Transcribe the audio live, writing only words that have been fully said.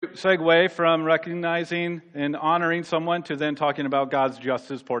segue from recognizing and honoring someone to then talking about God's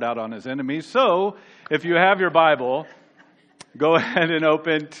justice poured out on his enemies. So, if you have your Bible, go ahead and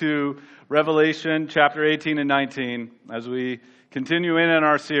open to Revelation chapter 18 and 19 as we continue in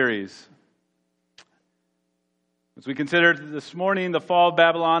our series. As we consider this morning the fall of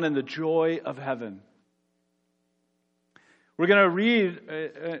Babylon and the joy of heaven. We're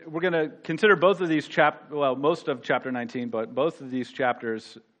going to consider both of these most of chapter 19, but both of these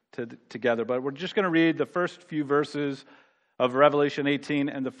chapters together. But we're just going to read the first few verses of Revelation 18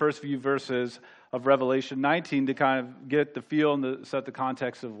 and the first few verses of Revelation 19 to kind of get the feel and set the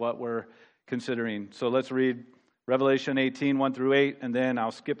context of what we're considering. So let's read Revelation 18, 1 through 8, and then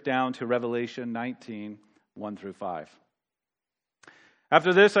I'll skip down to Revelation 19, 1 through 5.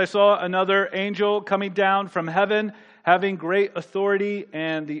 After this, I saw another angel coming down from heaven, having great authority,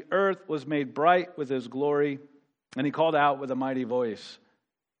 and the earth was made bright with his glory. And he called out with a mighty voice,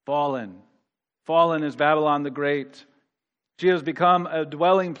 "Fallen, fallen is Babylon the Great. She has become a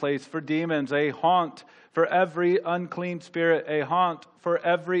dwelling place for demons, a haunt for every unclean spirit, a haunt for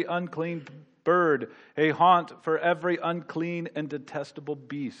every unclean bird, a haunt for every unclean and detestable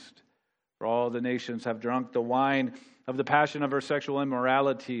beast. For all the nations have drunk the wine of the passion of her sexual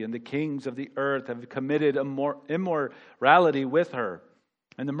immorality, and the kings of the earth have committed immorality with her,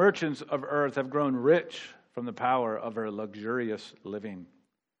 and the merchants of earth have grown rich from the power of her luxurious living."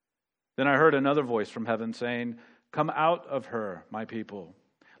 Then I heard another voice from heaven saying, "Come out of her, my people,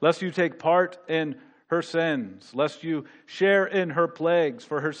 lest you take part in her sins, lest you share in her plagues,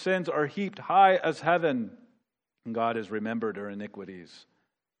 for her sins are heaped high as heaven, and God has remembered her iniquities.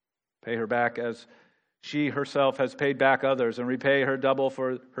 Pay her back as she herself has paid back others, and repay her double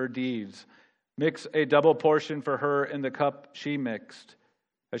for her deeds. Mix a double portion for her in the cup she mixed.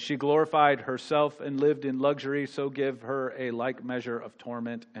 As she glorified herself and lived in luxury, so give her a like measure of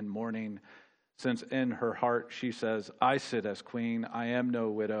torment and mourning, since in her heart she says, 'I sit as queen, I am no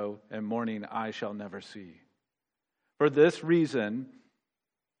widow, and mourning I shall never see.' For this reason,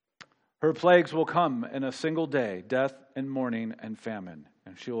 her plagues will come in a single day, death and mourning and famine,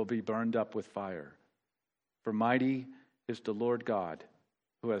 and she will be burned up with fire. For mighty is the Lord God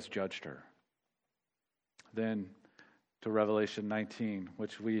who has judged her." Then to Revelation 19,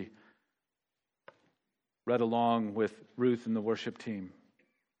 which we read along with Ruth and the worship team.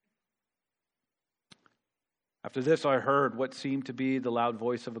 After this I heard what seemed to be the loud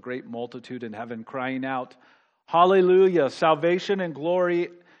voice of a great multitude in heaven crying out, "Hallelujah! Salvation and glory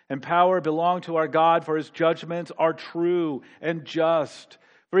and power belong to our God, for his judgments are true and just.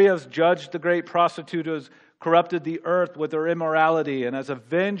 For he has judged the great prostitute who has corrupted the earth with her immorality, and has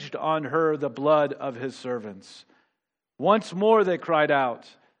avenged on her the blood of his servants." Once more they cried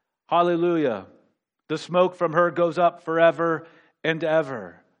out, "Hallelujah! The smoke from her goes up forever and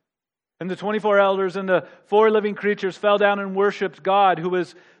ever." And the 24 elders and the 4 living creatures fell down and worshipped God, who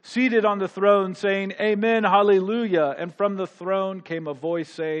was seated on the throne, saying, "Amen, hallelujah." And from the throne came a voice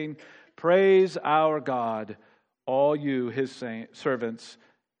saying, "Praise our God, all you his servants,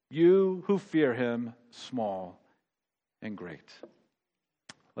 you who fear him, small and great."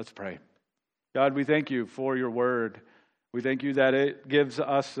 Let's pray. God, we thank you for your word. We thank you that it gives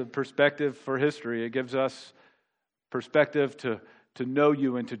us a perspective for history. It gives us perspective to know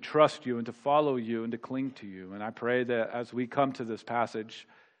you and to trust you and to follow you and to cling to you. And I pray that as we come to this passage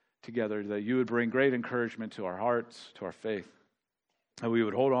together, that you would bring great encouragement to our hearts, to our faith, and we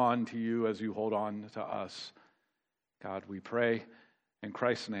would hold on to you as you hold on to us. God, we pray in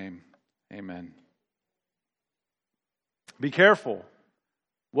Christ's name, amen. Be careful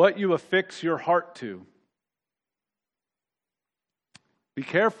what you affix your heart to. Be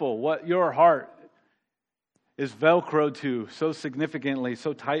careful what your heart is velcroed to so significantly,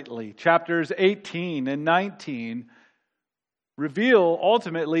 so tightly. Chapters 18 and 19 reveal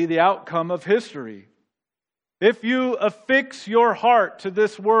ultimately the outcome of history. If you affix your heart to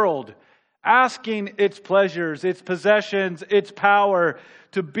this world, asking its pleasures, its possessions, its power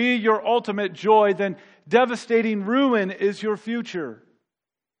to be your ultimate joy, then devastating ruin is your future.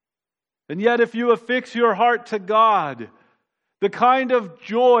 And yet if you affix your heart to God, the kind of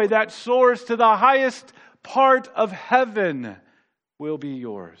joy that soars to the highest part of heaven will be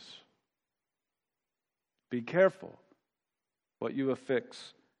yours. Be careful what you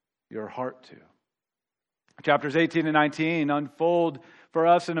affix your heart to. Chapters 18 and 19 unfold for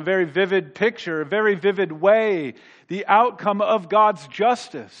us in a very vivid picture, a very vivid way, the outcome of God's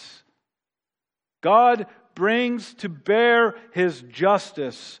justice. God brings to bear his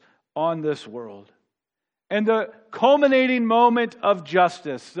justice on this world. And the culminating moment of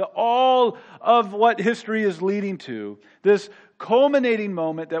justice, all of what history is leading to, this culminating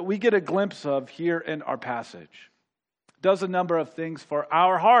moment that we get a glimpse of here in our passage does a number of things for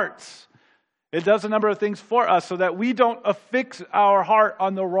our hearts. It does a number of things for us so that we don't affix our heart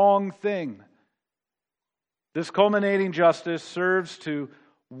on the wrong thing. This culminating justice serves to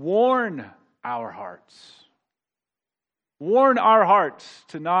warn our hearts. Warn our hearts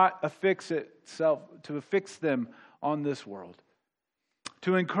to not affix them on this world.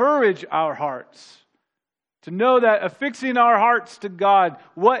 To encourage our hearts to know that affixing our hearts to God,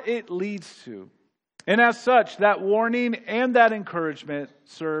 what it leads to. And as such, that warning and that encouragement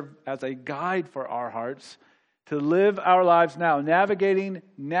serve as a guide for our hearts to live our lives now, navigating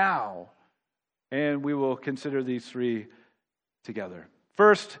now. And we will consider these three together.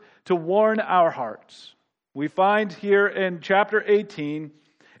 First, to warn our hearts. We find here in chapter 18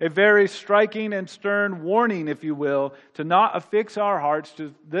 a very striking and stern warning, if you will, to not affix our hearts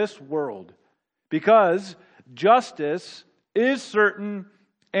to this world. Because justice is certain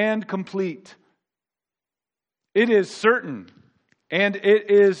and complete. It is certain and it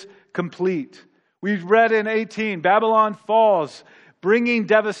is complete. We've read in 18, Babylon falls, bringing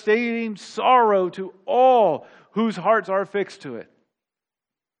devastating sorrow to all whose hearts are fixed to it.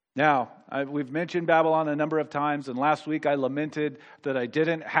 Now, we've mentioned Babylon a number of times, and last week I lamented that I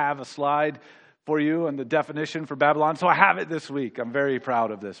didn't have a slide for you on the definition for Babylon, so I have it this week. I'm very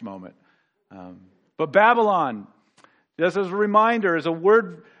proud of this moment. But Babylon, just as a reminder, is a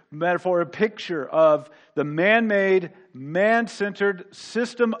word metaphor, a picture of the man-made, man-centered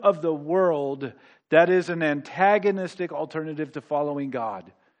system of the world that is an antagonistic alternative to following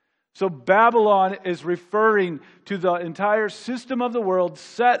God. So Babylon is referring to the entire system of the world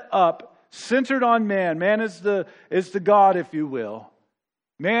set up, centered on man. Man is the God, if you will.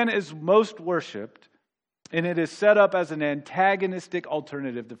 Man is most worshipped, and it is set up as an antagonistic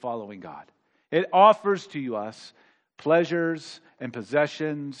alternative to following God. It offers to us pleasures and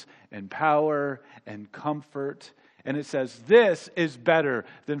possessions and power and comfort. And it says this is better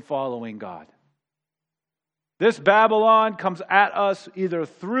than following God. This Babylon comes at us either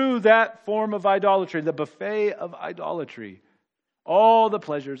through that form of idolatry, the buffet of idolatry. All the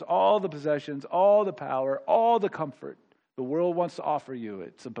pleasures, all the possessions, all the power, all the comfort the world wants to offer you.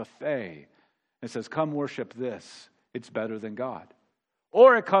 It's a buffet. It says, come worship this. It's better than God.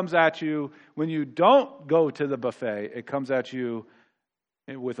 Or it comes at you when you don't go to the buffet. It comes at you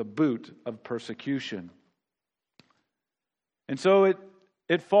with a boot of persecution. And so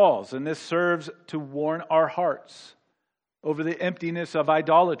it falls, and this serves to warn our hearts over the emptiness of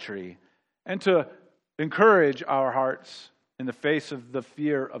idolatry and to encourage our hearts in the face of the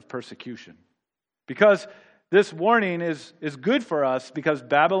fear of persecution. Because this warning is good for us because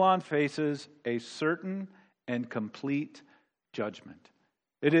Babylon faces a certain and complete judgment.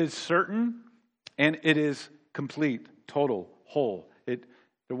 It is certain and it is complete, total, whole.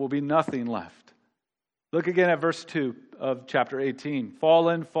 There will be nothing left. Look again at verse 2 of chapter 18.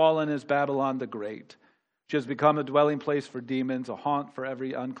 Fallen, fallen is Babylon the Great. She has become a dwelling place for demons, a haunt for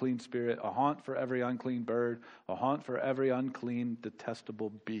every unclean spirit, a haunt for every unclean bird, a haunt for every unclean,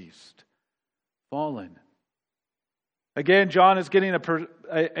 detestable beast. Fallen. Again, John is getting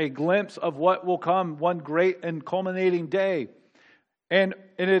a glimpse of what will come one great and culminating day. And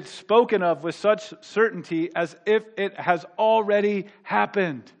it's spoken of with such certainty as if it has already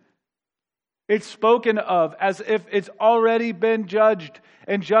happened. It's spoken of as if it's already been judged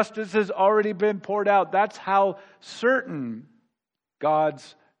and justice has already been poured out. That's how certain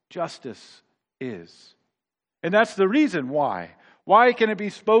God's justice is. And that's the reason why. Why can it be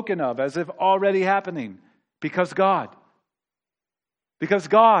spoken of as if already happening? Because God. Because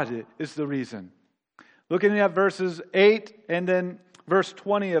God is the reason. Looking at verses 8 and then verse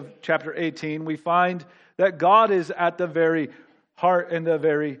 20 of chapter 18, we find that God is at the very heart and the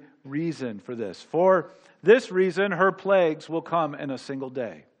very reason for this. For this reason, her plagues will come in a single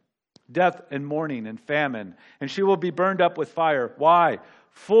day. Death and mourning and famine, and she will be burned up with fire. Why?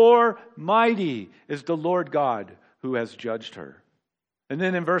 For mighty is the Lord God who has judged her. And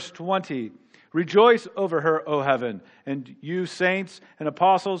then in verse 20, rejoice over her, O heaven, and you saints and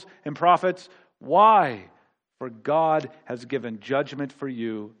apostles and prophets. Why? For God has given judgment for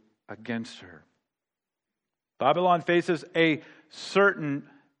you against her. Babylon faces a certain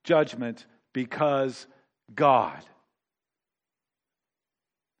judgment because God.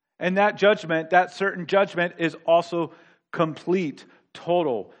 And that judgment, that certain judgment, is also complete,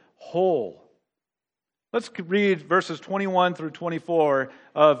 total, whole. Let's read verses 21 through 24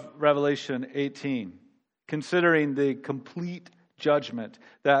 of Revelation 18, considering the complete judgment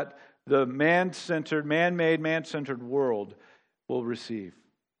that the man-centered, man-made, man-centered world will receive.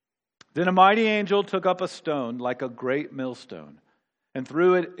 Then a mighty angel took up a stone like a great millstone and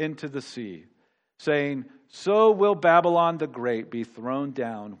threw it into the sea, saying, so will Babylon the Great be thrown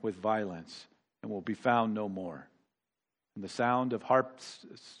down with violence and will be found no more. And the sound of harps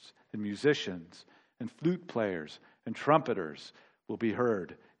and musicians and flute players and trumpeters will be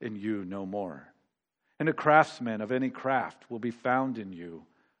heard in you no more. And a craftsman of any craft will be found in you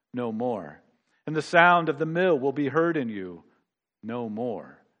no more. And the sound of the mill will be heard in you no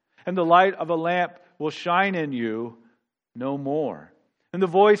more. And the light of a lamp will shine in you no more. And the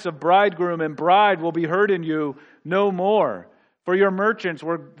voice of bridegroom and bride will be heard in you no more. For your merchants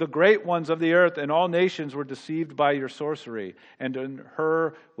were the great ones of the earth, and all nations were deceived by your sorcery. And in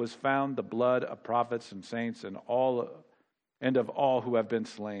her was found the blood of prophets and saints and of all who have been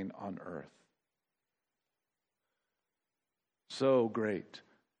slain on earth. So great,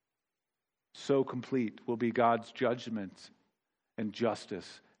 so complete will be God's judgment and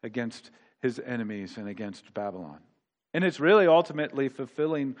justice against his enemies and against Babylon. And it's really ultimately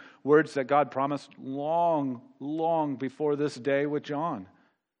fulfilling words that God promised long, long before this day with John.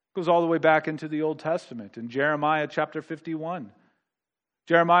 It goes all the way back into the Old Testament in Jeremiah chapter 51.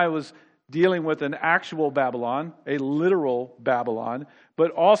 Jeremiah was dealing with an actual Babylon, a literal Babylon,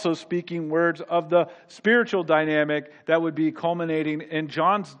 but also speaking words of the spiritual dynamic that would be culminating in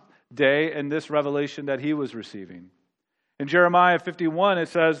John's day and this revelation that he was receiving. In Jeremiah 51, it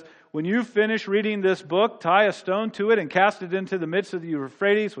says, when you finish reading this book, tie a stone to it and cast it into the midst of the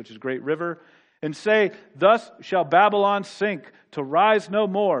Euphrates, which is a great river, and say, thus shall Babylon sink to rise no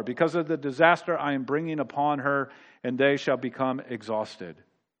more because of the disaster I am bringing upon her, and they shall become exhausted.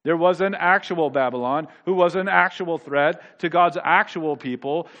 There was an actual Babylon who was an actual threat to God's actual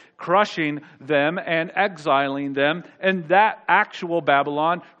people, crushing them and exiling them. And that actual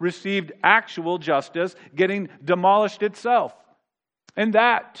Babylon received actual justice, getting demolished itself. And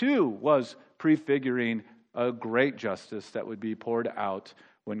that too was prefiguring a great justice that would be poured out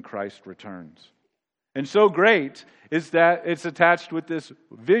when Christ returns. And so great is that it's attached with this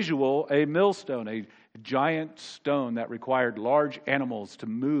visual, a millstone, a giant stone that required large animals to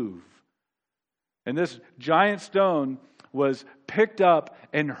move. And this giant stone was picked up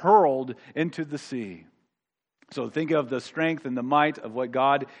and hurled into the sea. So think of the strength and the might of what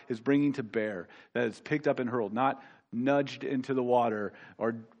God is bringing to bear, that is picked up and hurled, not nudged into the water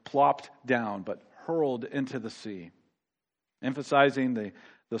or plopped down, but hurled into the sea, emphasizing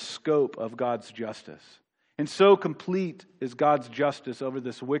the scope of God's justice. And so complete is God's justice over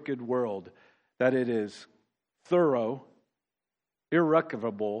this wicked world that it is thorough,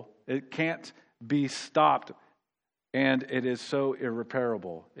 irrevocable, it can't be stopped, and it is so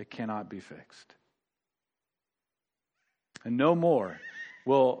irreparable, it cannot be fixed. And no more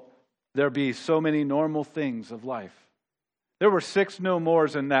will there be so many normal things of life. There were 6 no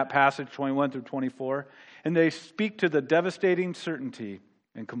mores in that passage, 21 through 24, and they speak to the devastating certainty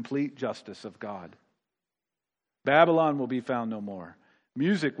and complete justice of God. Babylon will be found no more.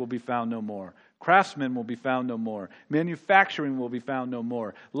 Music will be found no more. Craftsmen will be found no more. Manufacturing will be found no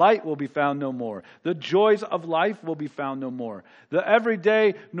more. Light will be found no more. The joys of life will be found no more. The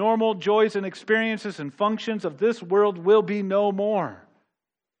everyday normal joys and experiences and functions of this world will be no more.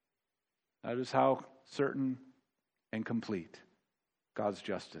 That is how certain and complete God's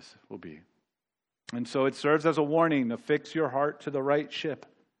justice will be. And so it serves as a warning to fix your heart to the right ship.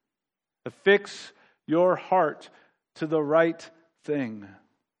 To fix your heart to the right thing.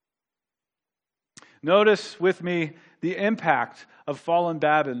 Notice with me the impact of fallen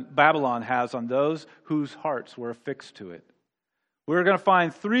Babylon has on those whose hearts were affixed to it. We're going to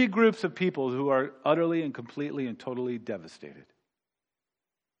find 3 groups of people who are utterly and completely and totally devastated.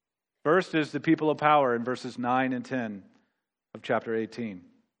 First is the people of power in verses 9 and 10 of chapter 18.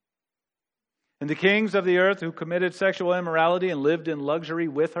 And the kings of the earth who committed sexual immorality and lived in luxury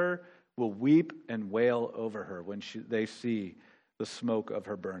with her will weep and wail over her when they see the smoke of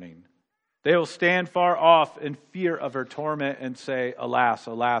her burning. They will stand far off in fear of her torment and say, alas,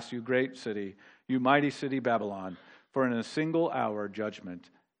 alas, you great city, you mighty city Babylon, for in a single hour judgment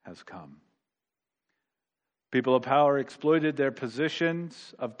has come. People of power exploited their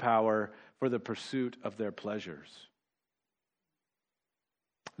positions of power for the pursuit of their pleasures.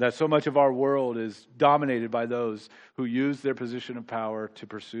 That so much of our world is dominated by those who use their position of power to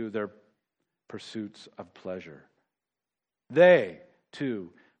pursue their pursuits of pleasure. They,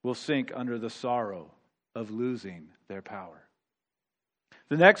 too, will sink under the sorrow of losing their power.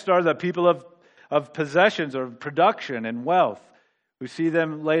 The next are the people of possessions or production and wealth. We see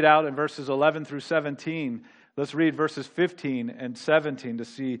them laid out in verses 11 through 17. Let's read verses 15 and 17 to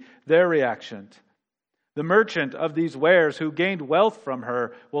see their reaction. The merchant of these wares who gained wealth from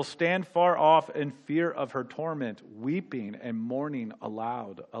her will stand far off in fear of her torment, weeping and mourning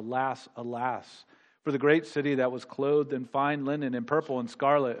aloud. Alas, alas, for the great city that was clothed in fine linen and purple and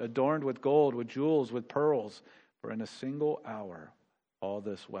scarlet, adorned with gold, with jewels, with pearls. For in a single hour all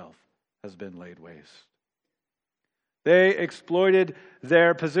this wealth has been laid waste. They exploited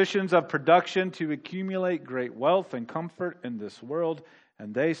their positions of production to accumulate great wealth and comfort in this world,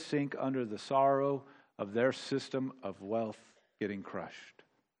 and they sink under the sorrow of their system of wealth getting crushed.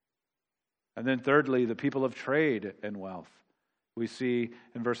 And then thirdly, the people of trade and wealth. We see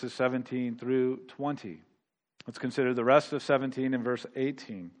in verses 17 through 20. Let's consider the rest of 17 and verse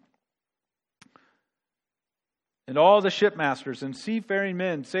 18. And all the shipmasters and seafaring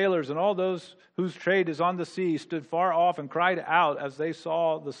men, sailors, and all those whose trade is on the sea stood far off and cried out as they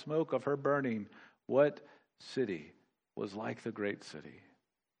saw the smoke of her burning. What city was like the great city?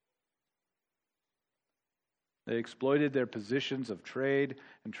 They exploited their positions of trade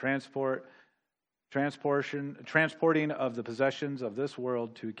and transporting of the possessions of this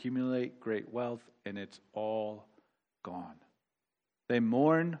world to accumulate great wealth, and it's all gone. They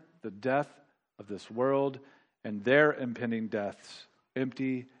mourn the death of this world and their impending deaths,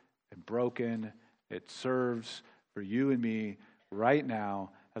 empty and broken. It serves for you and me right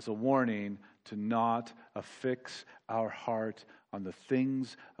now as a warning to not affix our heart on the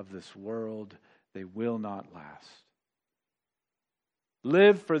things of this world. They will not last.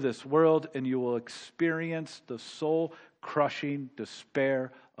 Live for this world and you will experience the soul-crushing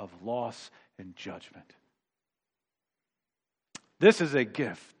despair of loss and judgment. This is a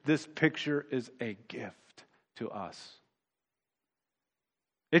gift. This picture is a gift to us.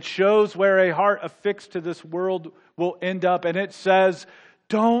 It shows where a heart affixed to this world will end up, and it says,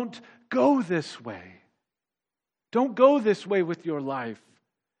 don't go this way. Don't go this way with your life.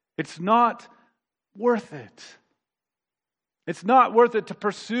 It's not worth it. It's not worth it to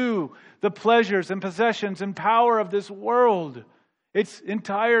pursue the pleasures and possessions and power of this world. Its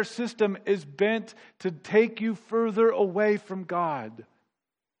entire system is bent to take you further away from God.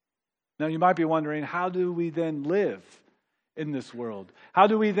 Now you might be wondering, how do we then live in this world? How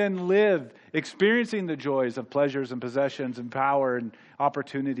do we then live experiencing the joys of pleasures and possessions and power and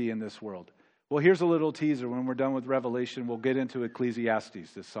opportunity in this world? Well, here's a little teaser. When we're done with Revelation, we'll get into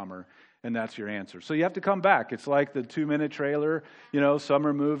Ecclesiastes this summer, and that's your answer. So you have to come back. It's like the 2-minute trailer,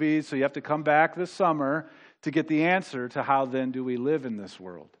 summer movies. So you have to come back this summer to get the answer to how then do we live in this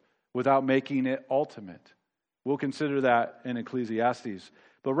world without making it ultimate. We'll consider that in Ecclesiastes.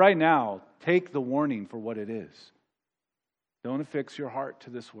 But right now, take the warning for what it is. Don't affix your heart to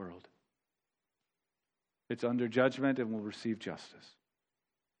this world. It's under judgment and will receive justice.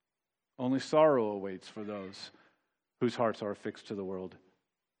 Only sorrow awaits for those whose hearts are affixed to the world.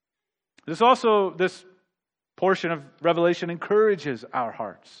 This portion of Revelation encourages our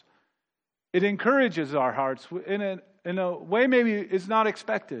hearts. It encourages our hearts in a way maybe is not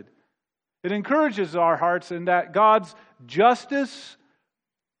expected. It encourages our hearts in that God's justice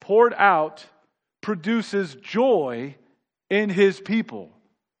poured out produces joy in His people.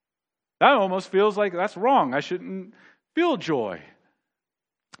 That almost feels like that's wrong. I shouldn't feel joy.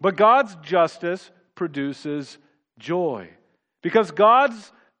 But God's justice produces joy. Because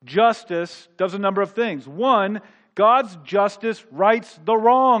God's justice does a number of things. One, God's justice rights the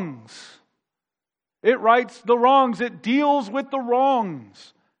wrongs. It rights the wrongs. It deals with the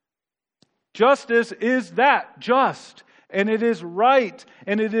wrongs. Justice is that, just. And it is right.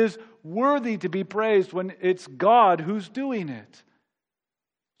 And it is worthy to be praised when it's God who's doing it.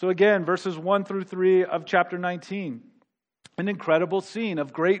 So again, verses 1 through 3 of chapter 19. An incredible scene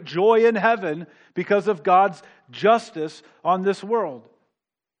of great joy in heaven because of God's justice on this world.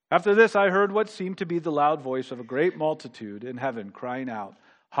 After this, I heard what seemed to be the loud voice of a great multitude in heaven crying out,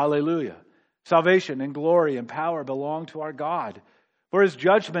 Hallelujah! Salvation and glory and power belong to our God. For His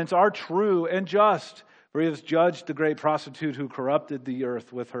judgments are true and just. For He has judged the great prostitute who corrupted the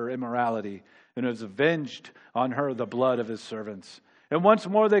earth with her immorality and has avenged on her the blood of His servants. And once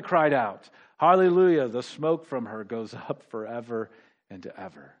more they cried out, Hallelujah, the smoke from her goes up forever and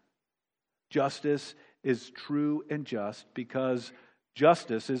ever. Justice is true and just because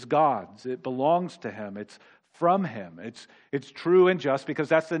justice is God's. It belongs to Him. It's from Him. It's true and just because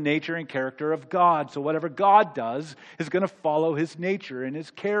that's the nature and character of God. So whatever God does is going to follow His nature and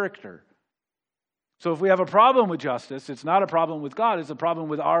His character. So if we have a problem with justice, it's not a problem with God. It's a problem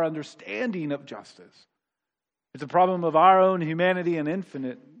with our understanding of justice. It's a problem of our own humanity and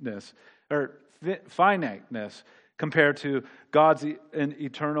infiniteness, or finiteness, compared to God's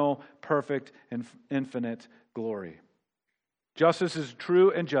eternal, perfect, and infinite glory. Justice is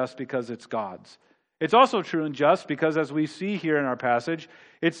true and just because it's God's. It's also true and just because, as we see here in our passage,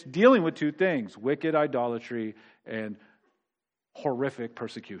 it's dealing with two things: wicked idolatry and horrific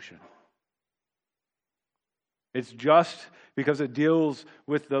persecution. It's just because it deals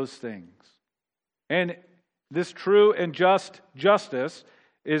with those things. And this true and just justice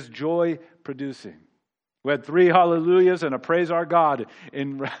is joy-producing. We had 3 hallelujahs and a praise our God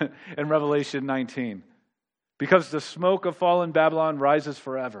in Revelation 19. Because the smoke of fallen Babylon rises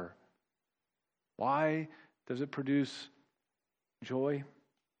forever. Why does it produce joy?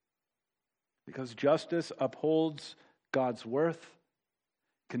 Because justice upholds God's worth,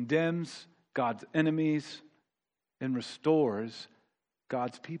 condemns God's enemies, and restores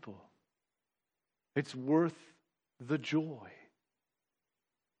God's people. It's worth the joy.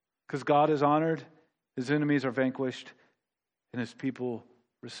 Because God is honored, His enemies are vanquished, and His people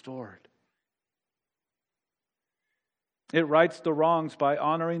restored. It rights the wrongs by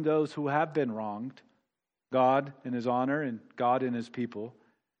honoring those who have been wronged, God in His honor and God in His people,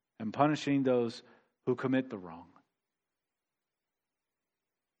 and punishing those who commit the wrong.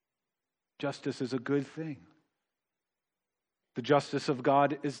 Justice is a good thing. The justice of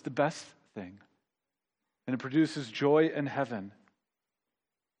God is the best thing. And it produces joy in heaven.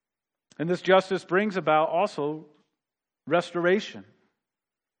 And this justice brings about also restoration.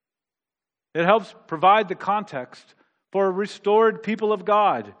 It helps provide the context for a restored people of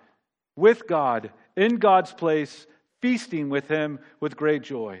God, with God, in God's place, feasting with Him with great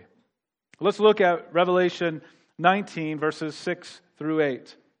joy. Let's look at Revelation 19, verses 6 through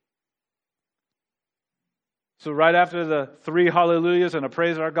 8. So right after the 3 hallelujahs and a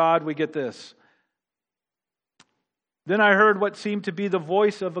praise our God, we get this. Then I heard what seemed to be the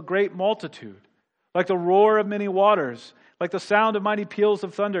voice of a great multitude, like the roar of many waters, like the sound of mighty peals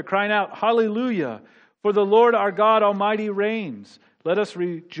of thunder, crying out, Hallelujah! For the Lord our God Almighty reigns. Let us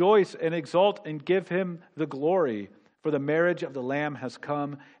rejoice and exult and give Him the glory. For the marriage of the Lamb has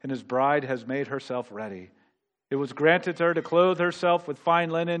come, and His bride has made herself ready. It was granted her to clothe herself with fine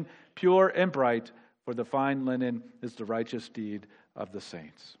linen, pure and bright, for the fine linen is the righteous deed of the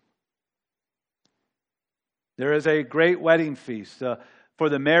saints. There is a great wedding feast, for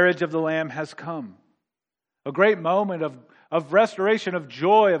the marriage of the Lamb has come. A great moment of restoration, of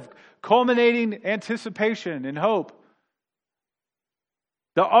joy, of culminating anticipation and hope.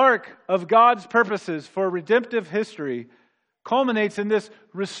 The arc of God's purposes for redemptive history culminates in this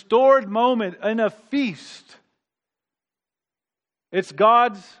restored moment in a feast. It's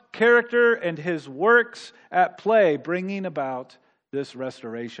God's character and His works at play bringing about this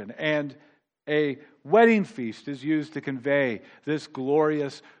restoration. And a wedding feast is used to convey this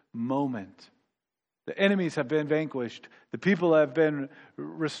glorious moment. The enemies have been vanquished. The people have been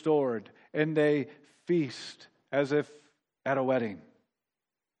restored. And they feast as if at a wedding.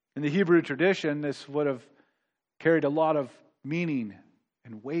 In the Hebrew tradition, this would have carried a lot of meaning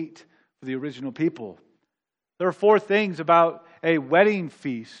and weight for the original people. There are 4 things about a wedding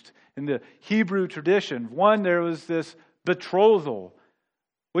feast in the Hebrew tradition. One, there was this betrothal,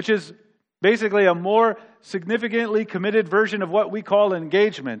 which is basically a more significantly committed version of what we call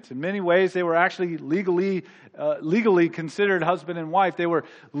engagement. In many ways, they were actually legally considered husband and wife. They were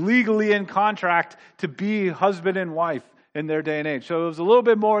legally in contract to be husband and wife in their day and age. So it was a little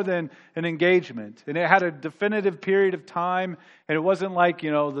bit more than an engagement. And it had a definitive period of time. And it wasn't like, the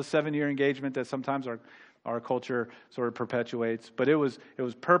 7-year engagement that sometimes our culture sort of perpetuates. But it was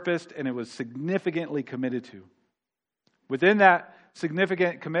purposed and it was significantly committed to. Within that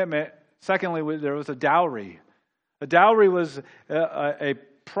significant commitment, secondly, there was a dowry. A dowry was a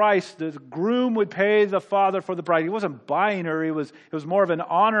price the groom would pay the father for the bride. He wasn't buying her. It was more of an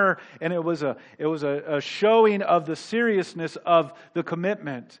honor, and it was a showing of the seriousness of the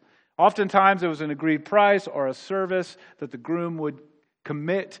commitment. Oftentimes, it was an agreed price or a service that the groom would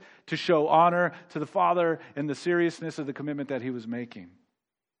commit to show honor to the father and the seriousness of the commitment that he was making.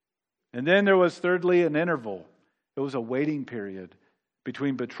 And then there was, thirdly, an interval. It was a waiting period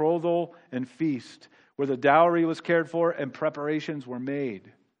between betrothal and feast, where the dowry was cared for and preparations were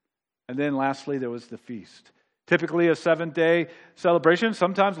made. And then lastly, there was the feast. Typically a 7-day celebration,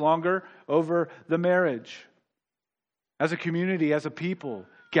 sometimes longer, over the marriage. As a community, as a people,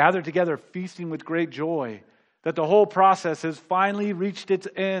 gathered together, feasting with great joy, that the whole process has finally reached its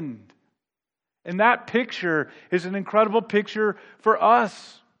end. And that picture is an incredible picture for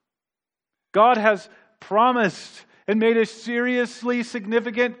us. God has promised and made a seriously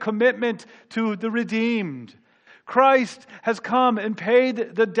significant commitment to the redeemed. Christ has come and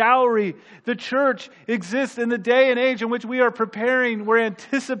paid the dowry. The church exists in the day and age in which we are preparing, we're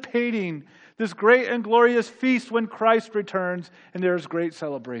anticipating this great and glorious feast when Christ returns, and there is great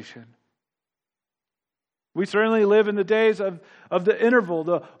celebration. We certainly live in the days of the interval,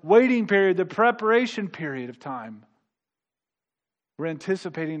 the waiting period, the preparation period of time. We're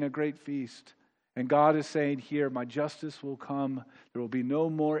anticipating a great feast. And God is saying here, my justice will come. There will be no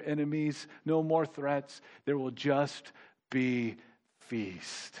more enemies, no more threats. There will just be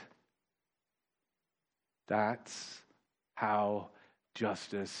feast. That's how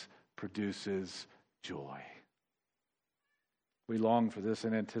justice produces joy. We long for this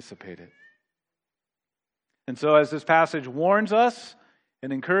and anticipate it. And so as this passage warns us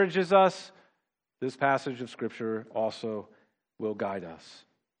and encourages us, this passage of Scripture also will guide us.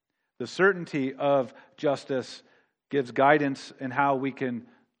 The certainty of justice gives guidance in how we can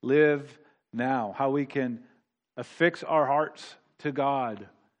live now, how we can affix our hearts to God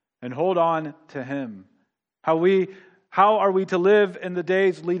and hold on to Him. How are we to live in the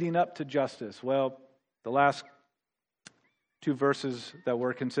days leading up to justice? Well, the last two verses that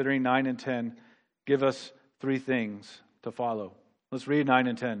we're considering, 9 and 10, give us three things to follow. Let's read 9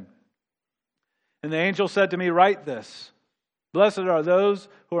 and 10. And the angel said to me, write this, blessed are those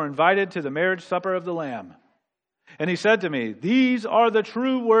who are invited to the marriage supper of the Lamb. And he said to me, these are the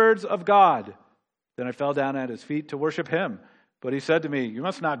true words of God. Then I fell down at his feet to worship him. But he said to me, you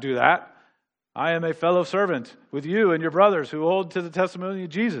must not do that. I am a fellow servant with you and your brothers who hold to the testimony of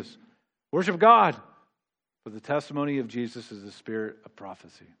Jesus. Worship God. For the testimony of Jesus is the spirit of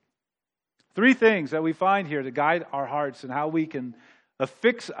prophecy. Three things that we find here to guide our hearts and how we can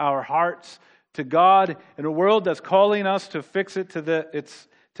affix our hearts to God in a world that's calling us to fix it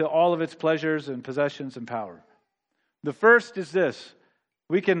to all of its pleasures and possessions and power. The first is this.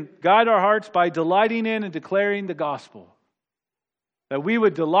 We can guide our hearts by delighting in and declaring the gospel. That we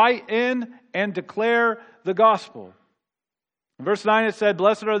would delight in and declare the gospel. In verse 9 it said,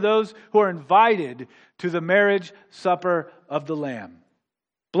 blessed are those who are invited to the marriage supper of the Lamb.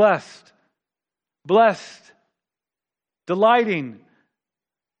 Blessed. Blessed. Delighting.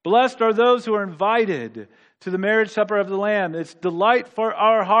 Blessed are those who are invited to the marriage supper of the Lamb. It's delight for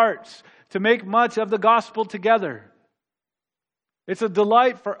our hearts to make much of the gospel together. It's a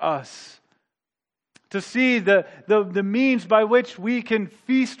delight for us to see the means by which we can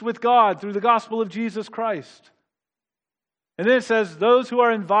feast with God through the gospel of Jesus Christ. And then it says, those who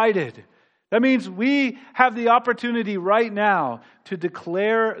are invited. That means we have the opportunity right now to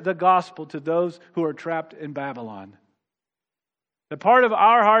declare the gospel to those who are trapped in Babylon. The part of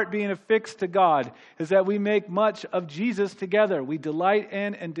our heart being affixed to God is that we make much of Jesus together. We delight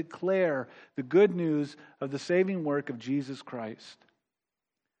in and declare the good news of the saving work of Jesus Christ.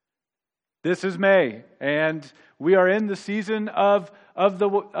 This is May, and we are in the season of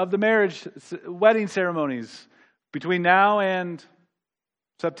the marriage wedding ceremonies between now and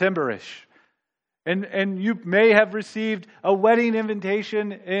September-ish. And you may have received a wedding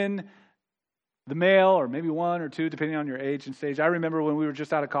invitation in the mail, or maybe one or two, depending on your age and stage. I remember when we were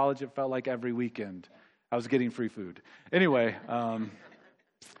just out of college, it felt like every weekend I was getting free food. Anyway,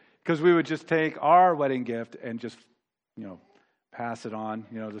 because we would just take our wedding gift and just, pass it on,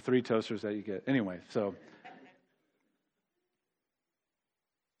 the 3 toasters that you get. Anyway, so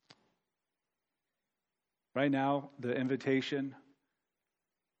right now, the invitation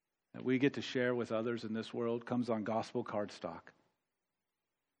that we get to share with others in this world comes on gospel cardstock.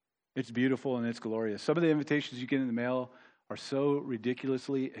 It's beautiful and it's glorious. Some of the invitations you get in the mail are so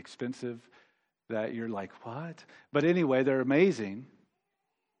ridiculously expensive that you're like, what? But anyway, they're amazing.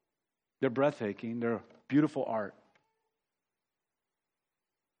 They're breathtaking. They're beautiful art.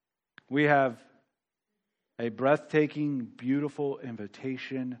 We have a breathtaking, beautiful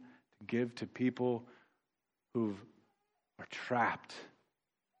invitation to give to people who are trapped.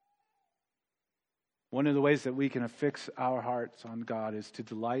 One of the ways that we can affix our hearts on God is to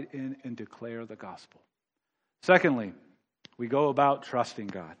delight in and declare the gospel. Secondly, we go about trusting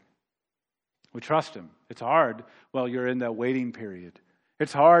God. We trust Him. It's hard while you're in that waiting period.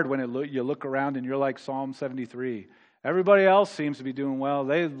 It's hard when you look around and you're like Psalm 73. Everybody else seems to be doing well.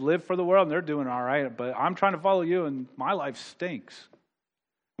 They live for the world and they're doing all right. But I'm trying to follow you and my life stinks.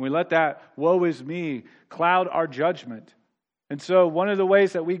 We let that woe is me cloud our judgment. And so one of the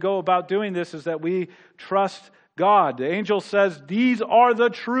ways that we go about doing this is that we trust God. The angel says, these are the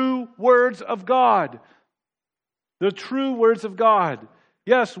true words of God. The true words of God.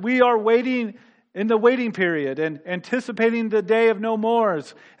 Yes, we are waiting in the waiting period and anticipating the day of no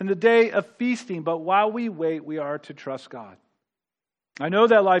mores and the day of feasting. But while we wait, we are to trust God. I know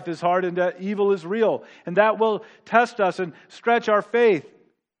that life is hard and that evil is real, and that will test us and stretch our faith.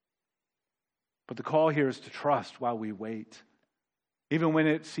 But the call here is to trust while we wait. Even when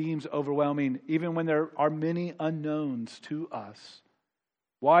it seems overwhelming, even when there are many unknowns to us.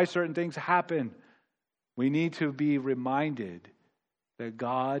 Why certain things happen. We need to be reminded that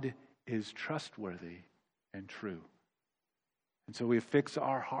God is trustworthy and true. And so we fix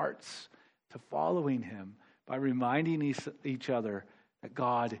our hearts to following him by reminding each other that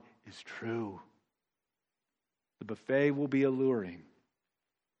God is true. The buffet will be alluring.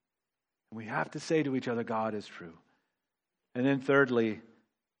 And we have to say to each other, God is true. And then thirdly,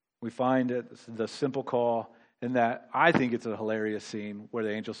 we find the simple call in that I think it's a hilarious scene where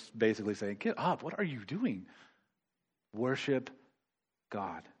the angel's basically saying, get up, what are you doing? Worship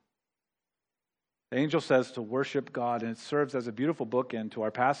God. The angel says to worship God, and it serves as a beautiful bookend to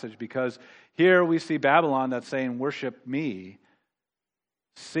our passage because here we see Babylon that's saying, worship me,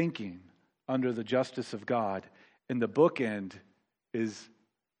 sinking under the justice of God. And the bookend is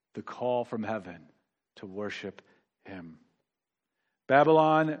the call from heaven to worship him.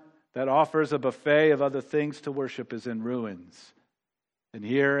 Babylon that offers a buffet of other things to worship is in ruins. And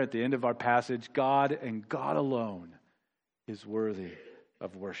here at the end of our passage, God and God alone is worthy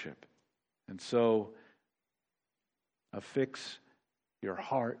of worship. And so, affix your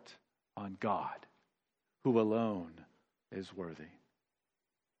heart on God, who alone is worthy.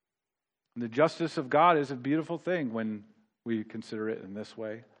 And the justice of God is a beautiful thing when we consider it in this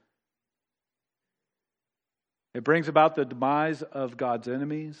way. It brings about the demise of God's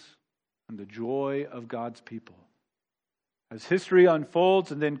enemies and the joy of God's people. As history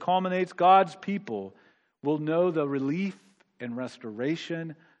unfolds and then culminates, God's people will know the relief and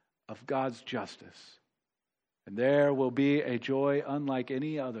restoration of God's justice. And there will be a joy unlike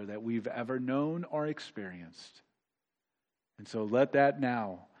any other that we've ever known or experienced. And so let that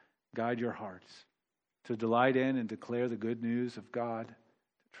now guide your hearts to delight in and declare the good news of God,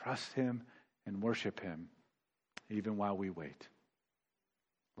 to trust him and worship him, even while we wait.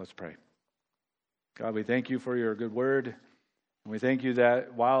 Let's pray. God, we thank you for your good word. And we thank you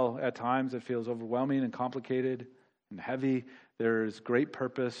that while at times it feels overwhelming and complicated and heavy, there is great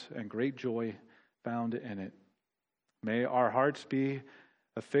purpose and great joy found in it. May our hearts be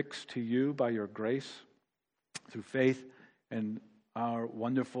affixed to you by your grace through faith in our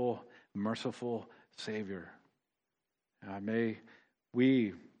wonderful, merciful Savior. May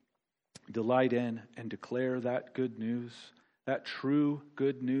we delight in and declare that good news, that true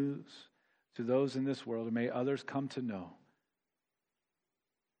good news to those in this world, and may others come to know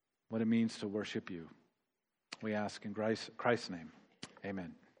what it means to worship you. We ask in Christ's name.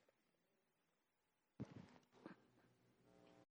 Amen.